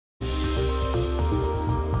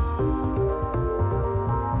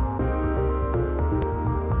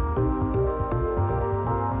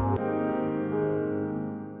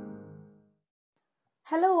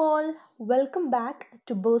all, welcome back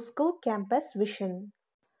to Bosco Campus Vision.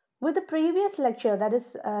 With the previous lecture, that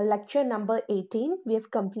is lecture number 18, we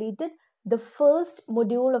have completed the first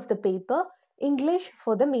module of the paper, English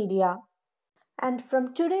for the Media. And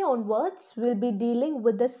from today onwards, we'll be dealing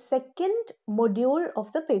with the second module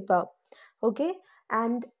of the paper. Okay,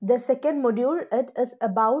 and the second module, it is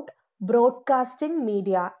about broadcasting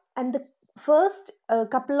media. And the first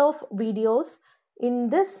couple of videos in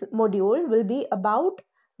this module will be about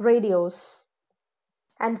radios.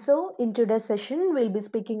 And so in today's session, we'll be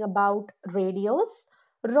speaking about radios,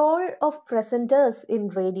 role of presenters in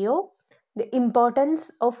radio, the importance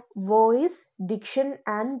of voice, diction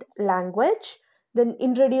and language, then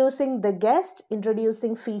introducing the guest,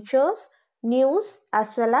 introducing features, news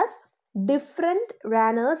as well as different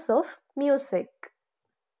genres of music.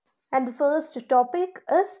 And the first topic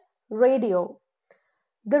is radio.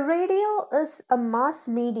 The radio is a mass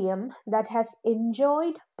medium that has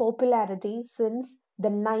enjoyed popularity since the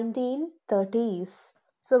 1930s.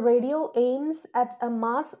 So radio aims at a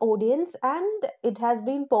mass audience and it has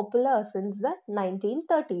been popular since the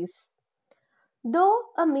 1930s. Though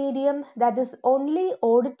a medium that is only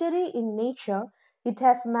auditory in nature, it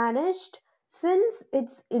has managed since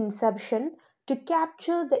its inception to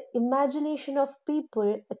capture the imagination of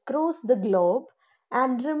people across the globe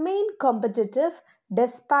and remain competitive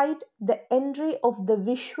despite the entry of the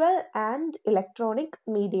visual and electronic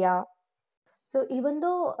media. So even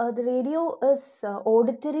though the radio is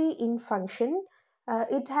auditory in function,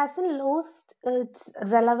 it hasn't lost its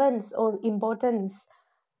relevance or importance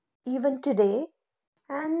even today,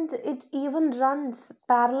 and it even runs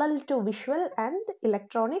parallel to visual and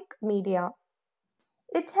electronic media.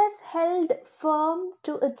 It has held firm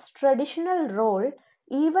to its traditional role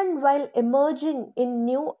even while emerging in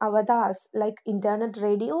new avatars like internet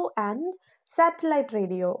radio and satellite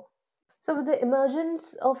radio. So, with the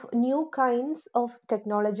emergence of new kinds of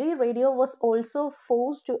technology, radio was also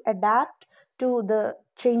forced to adapt to the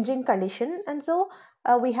changing condition, and so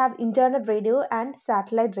we have internet radio and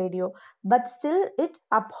satellite radio, but still it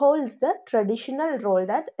upholds the traditional role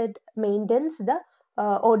that it maintains the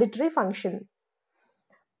auditory function.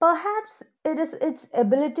 Perhaps it is its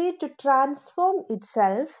ability to transform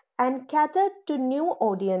itself and cater to new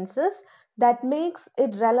audiences that makes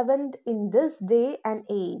it relevant in this day and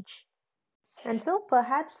age. And so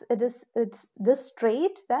perhaps it's this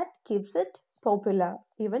trait that keeps it popular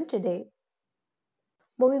even today.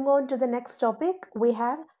 Moving on to the next topic, we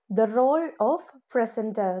have the role of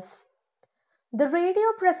presenters. The radio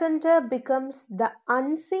presenter becomes the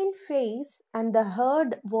unseen face and the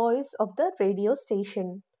heard voice of the radio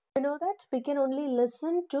station. You know that we can only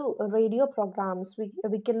listen to radio programs.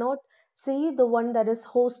 We cannot see the one that is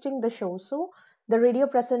hosting the show. So the radio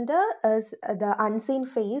presenter is the unseen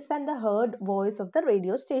face and the heard voice of the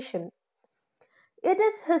radio station. It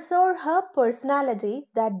is his or her personality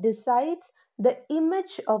that decides the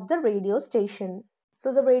image of the radio station.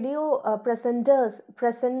 So the radio presenters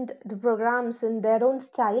present the programs in their own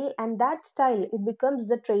style, and that style, it becomes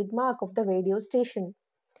the trademark of the radio station.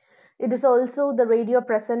 It is also the radio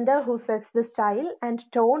presenter who sets the style and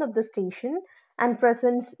tone of the station and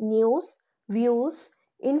presents news, views,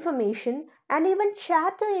 information, and even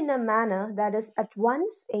chatter in a manner that is at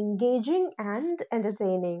once engaging and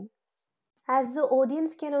entertaining. As the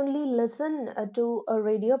audience can only listen to a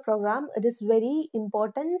radio program, it is very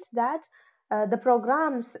important that the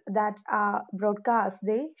programs that are broadcast,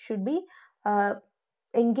 they should be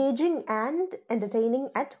engaging and entertaining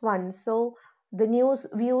at once. So the news,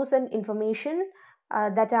 views and information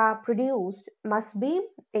that are produced must be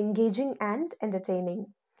engaging and entertaining.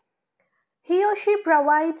 He or she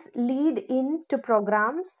provides lead in to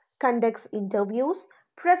programs, conducts interviews,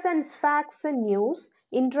 presents facts and news,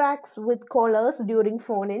 interacts with callers during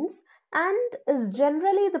phone-ins, and is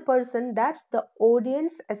generally the person that the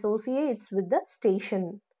audience associates with the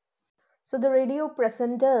station. So the radio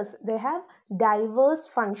presenters, they have diverse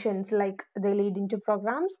functions like they lead into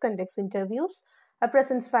programs, conducts interviews,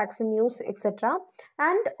 presents facts and news, etc.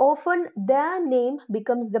 And often their name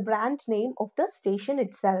becomes the brand name of the station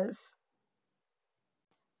itself.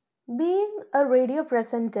 Being a radio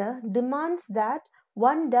presenter demands that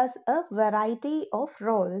one does a variety of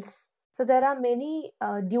roles. So there are many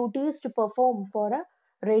duties to perform for a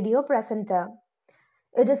radio presenter.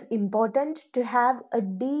 It is important to have a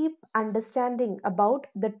deep understanding about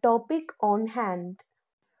the topic on hand.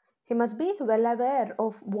 He must be well aware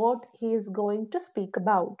of what he is going to speak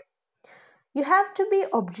about. You have to be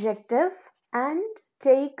objective and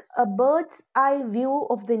take a bird's eye view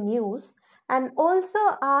of the news and also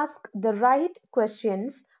ask the right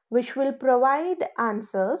questions which will provide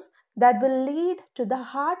answers that will lead to the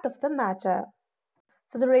heart of the matter.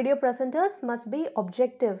 So the radio presenters must be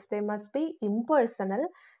objective, they must be impersonal,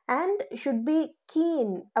 and should be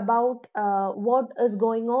keen about what is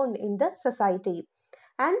going on in the society.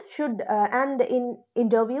 And in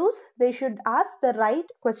interviews they should ask the right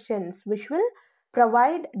questions which will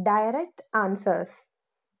provide direct answers.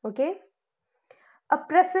 Okay. A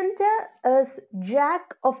presenter is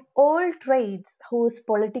jack of all trades who is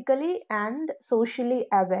politically and socially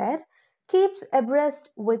aware, keeps abreast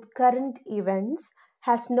with current events,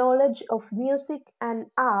 has knowledge of music and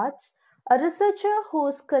arts, a researcher who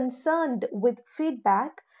is concerned with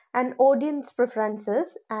feedback and audience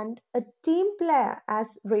preferences, and a team player,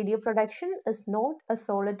 as radio production is not a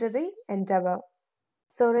solitary endeavor.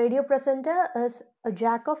 So radio presenter is a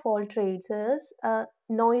jack of all trades, is a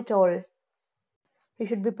know-it-all. He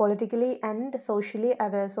should be politically and socially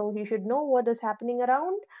aware, so he should know what is happening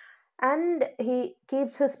around, and he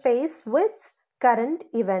keeps his pace with current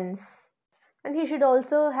events. And he should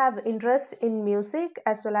also have interest in music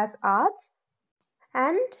as well as arts,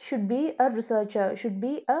 and should be a researcher, should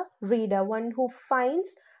be a reader, one who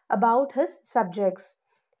finds about his subjects,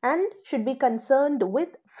 and should be concerned with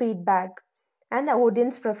feedback and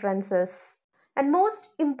audience preferences. And most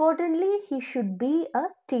importantly, he should be a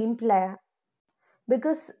team player,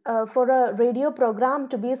 because for a radio program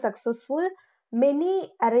to be successful, many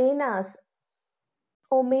arenas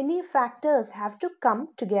or many factors have to come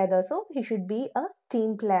together. So he should be a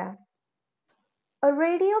team player. A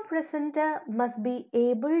radio presenter must be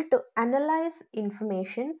able to analyze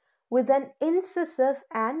information with an incisive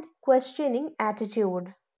and questioning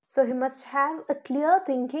attitude. So he must have a clear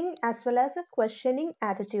thinking as well as a questioning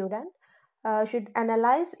attitude, and should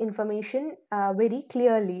analyze information very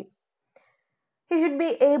clearly. He should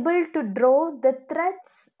be able to draw the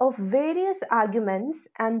threads of various arguments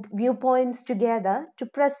and viewpoints together to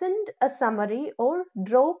present a summary or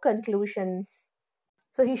draw conclusions.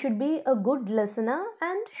 So he should be a good listener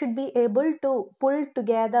and should be able to pull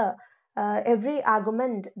together every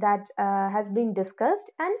argument that has been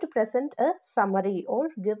discussed and to present a summary or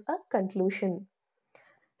give a conclusion.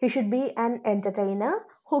 He should be an entertainer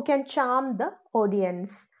who can charm the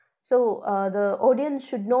audience. So the audience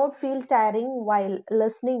should not feel tiring while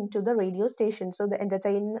listening to the radio station. So the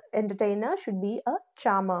entertainer should be a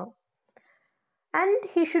charmer. And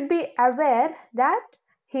he should be aware that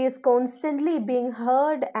he is constantly being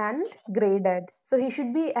heard and graded. So he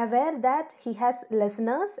should be aware that he has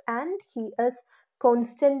listeners and he is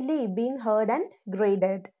constantly being heard and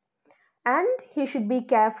graded. And he should be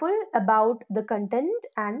careful about the content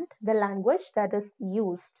and the language that is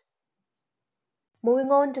used.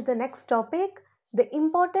 Moving on to the next topic, the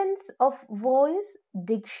importance of voice,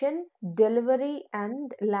 diction, delivery,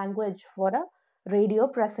 and language for a radio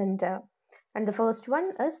presenter. And the first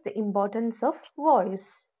one is the importance of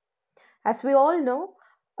voice. As we all know,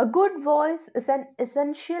 a good voice is an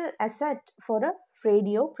essential asset for a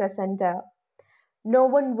radio presenter. No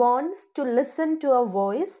one wants to listen to a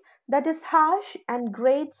voice that is harsh and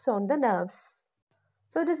grates on the nerves.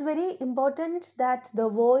 So it is very important that the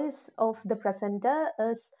voice of the presenter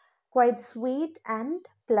is quite sweet and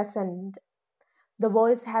pleasant. The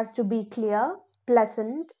voice has to be clear,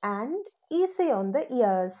 pleasant, and easy on the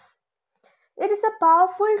ears. It is a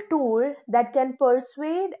powerful tool that can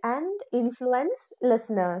persuade and influence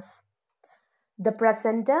listeners. The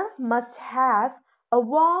presenter must have a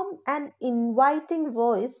warm and inviting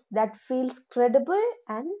voice that feels credible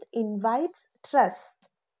and invites trust.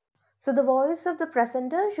 So the voice of the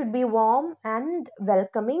presenter should be warm and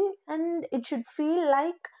welcoming, and it should feel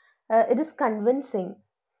like it is convincing.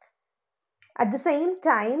 At the same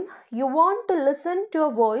time, you want to listen to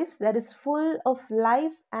a voice that is full of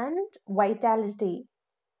life and vitality.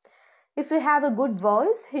 If you have a good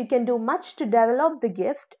voice, you can do much to develop the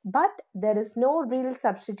gift, but there is no real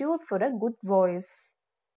substitute for a good voice.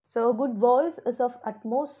 So a good voice is of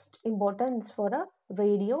utmost importance for a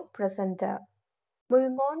radio presenter.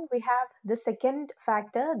 Moving on, we have the second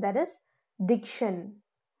factor, that is diction.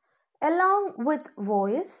 Along with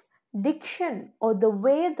voice, diction, or the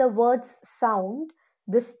way the words sound,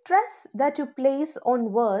 the stress that you place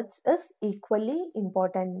on words is equally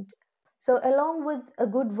important. So along with a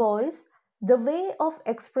good voice, the way of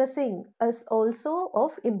expressing is also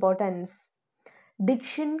of importance.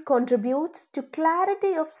 Diction contributes to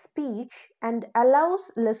clarity of speech and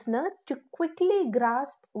allows listener to quickly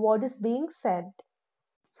grasp what is being said.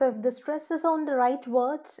 So if the stress is on the right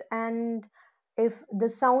words and if the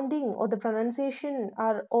sounding or the pronunciation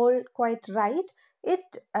are all quite right, it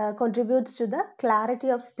contributes to the clarity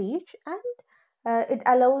of speech, and it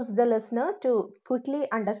allows the listener to quickly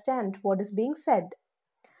understand what is being said.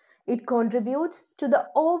 It contributes to the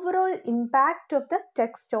overall impact of the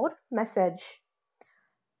text or message.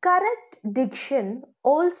 Correct diction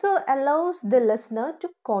also allows the listener to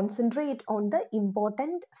concentrate on the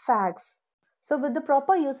important facts. So, with the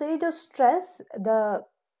proper usage of stress, the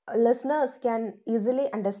listeners can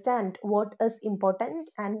easily understand what is important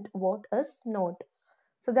and what is not.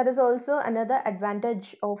 So, that is also another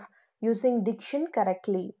advantage of using diction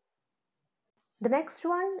correctly. The next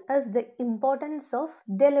one is the importance of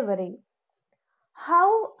delivery.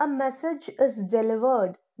 How a message is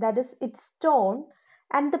delivered, that is, its tone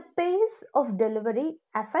and the pace of delivery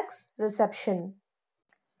affects reception.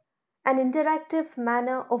 An interactive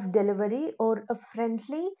manner of delivery or a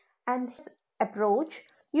friendly and approach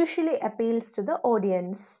usually appeals to the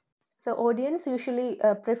audience. So, audience usually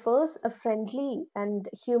prefers a friendly and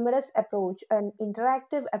humorous approach, an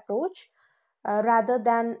interactive approach, rather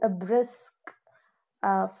than a brisk,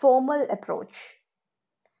 formal approach.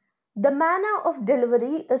 The manner of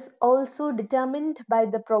delivery is also determined by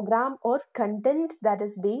the program or content that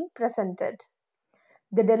is being presented.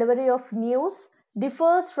 The delivery of news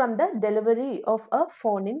differs from the delivery of a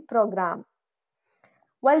phone-in program.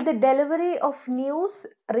 While the delivery of news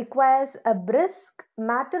requires a brisk,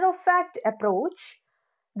 matter-of-fact approach,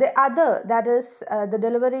 the other, that is the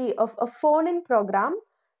delivery of a phone-in program,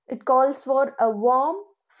 it calls for a warm,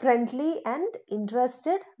 friendly and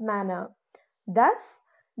interested manner. Thus,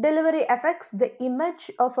 delivery affects the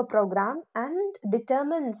image of a program and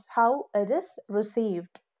determines how it is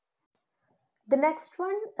received. The next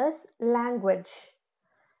one is language.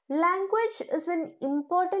 Language is an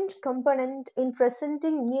important component in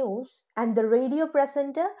presenting news, and the radio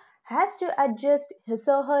presenter has to adjust his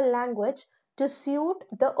or her language to suit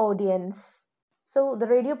the audience. So, the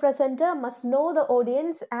radio presenter must know the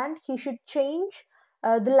audience and he should change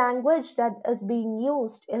the language that is being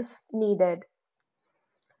used if needed.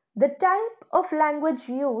 The type of language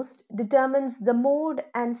used determines the mood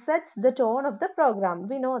and sets the tone of the program.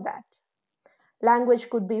 We know that. Language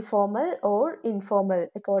could be formal or informal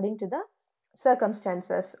according to the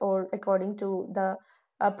circumstances or according to the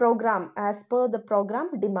program as per the program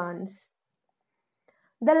demands.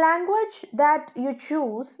 The language that you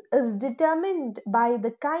choose is determined by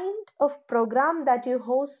the kind of program that you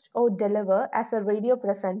host or deliver as a radio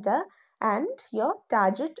presenter and your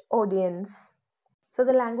target audience. So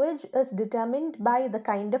the language is determined by the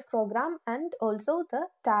kind of program and also the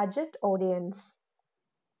target audience.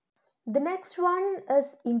 The next one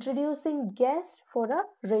is introducing guest for a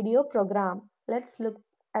radio program. Let's look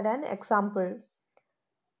at an example.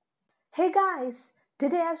 Hey guys,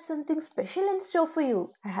 today I have something special in store for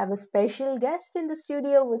you. I have a special guest in the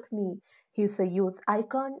studio with me. He's a youth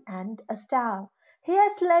icon and a star. He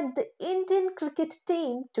has led the Indian cricket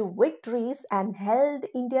team to victories and held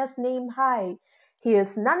India's name high. He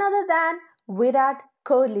is none other than Virat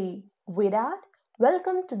Kohli. Virat,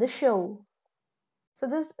 welcome to the show. So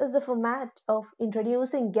this is the format of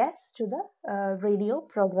introducing guests to the radio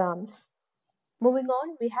programs. Moving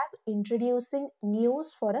on, we have introducing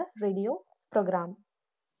news for a radio program.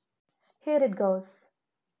 Here it goes.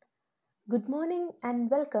 Good morning and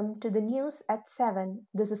welcome to the news at 7.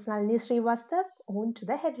 This is Nalini Srivastav. On to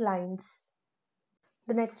the headlines.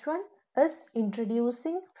 The next one is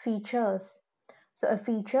introducing features. So a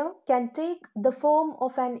feature can take the form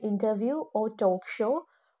of an interview or talk show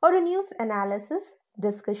or a news analysis,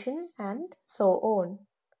 discussion and so on.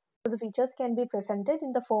 So the features can be presented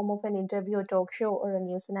in the form of an interview, a talk show or a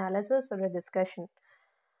news analysis or a discussion.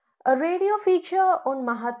 A radio feature on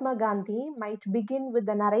Mahatma Gandhi might begin with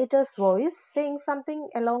the narrator's voice saying something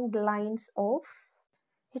along the lines of,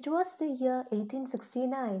 "It was the year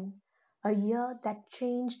 1869, a year that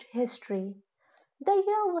changed history. The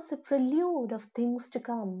year was a prelude of things to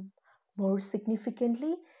come. More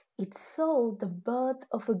significantly, it saw the birth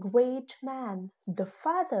of a great man, the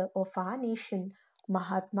father of our nation,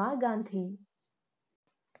 Mahatma Gandhi."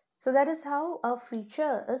 So that is how a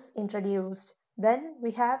feature is introduced. Then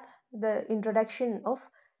we have the introduction of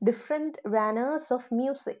different runners of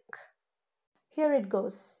music. Here it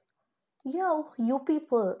goes. Yo, you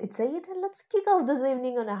people, it's 8 and let's kick off this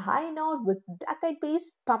evening on a high note with Black Eyed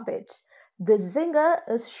Peas Pump It. This zinger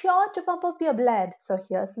is sure to pump up your blood. So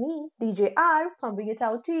here's me, DJ R, pumping it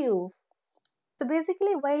out to you. So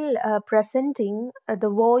basically, while presenting, the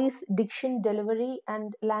voice, diction, delivery,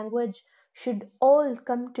 and language should all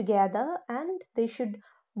come together and they should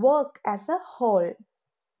work as a whole.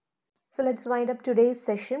 So let's wind up today's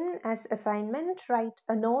session. As assignment, write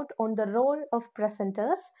a note on the role of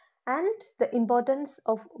presenters and the importance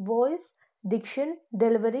of voice, diction,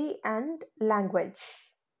 delivery, and language.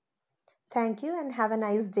 Thank you and have a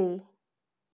nice day.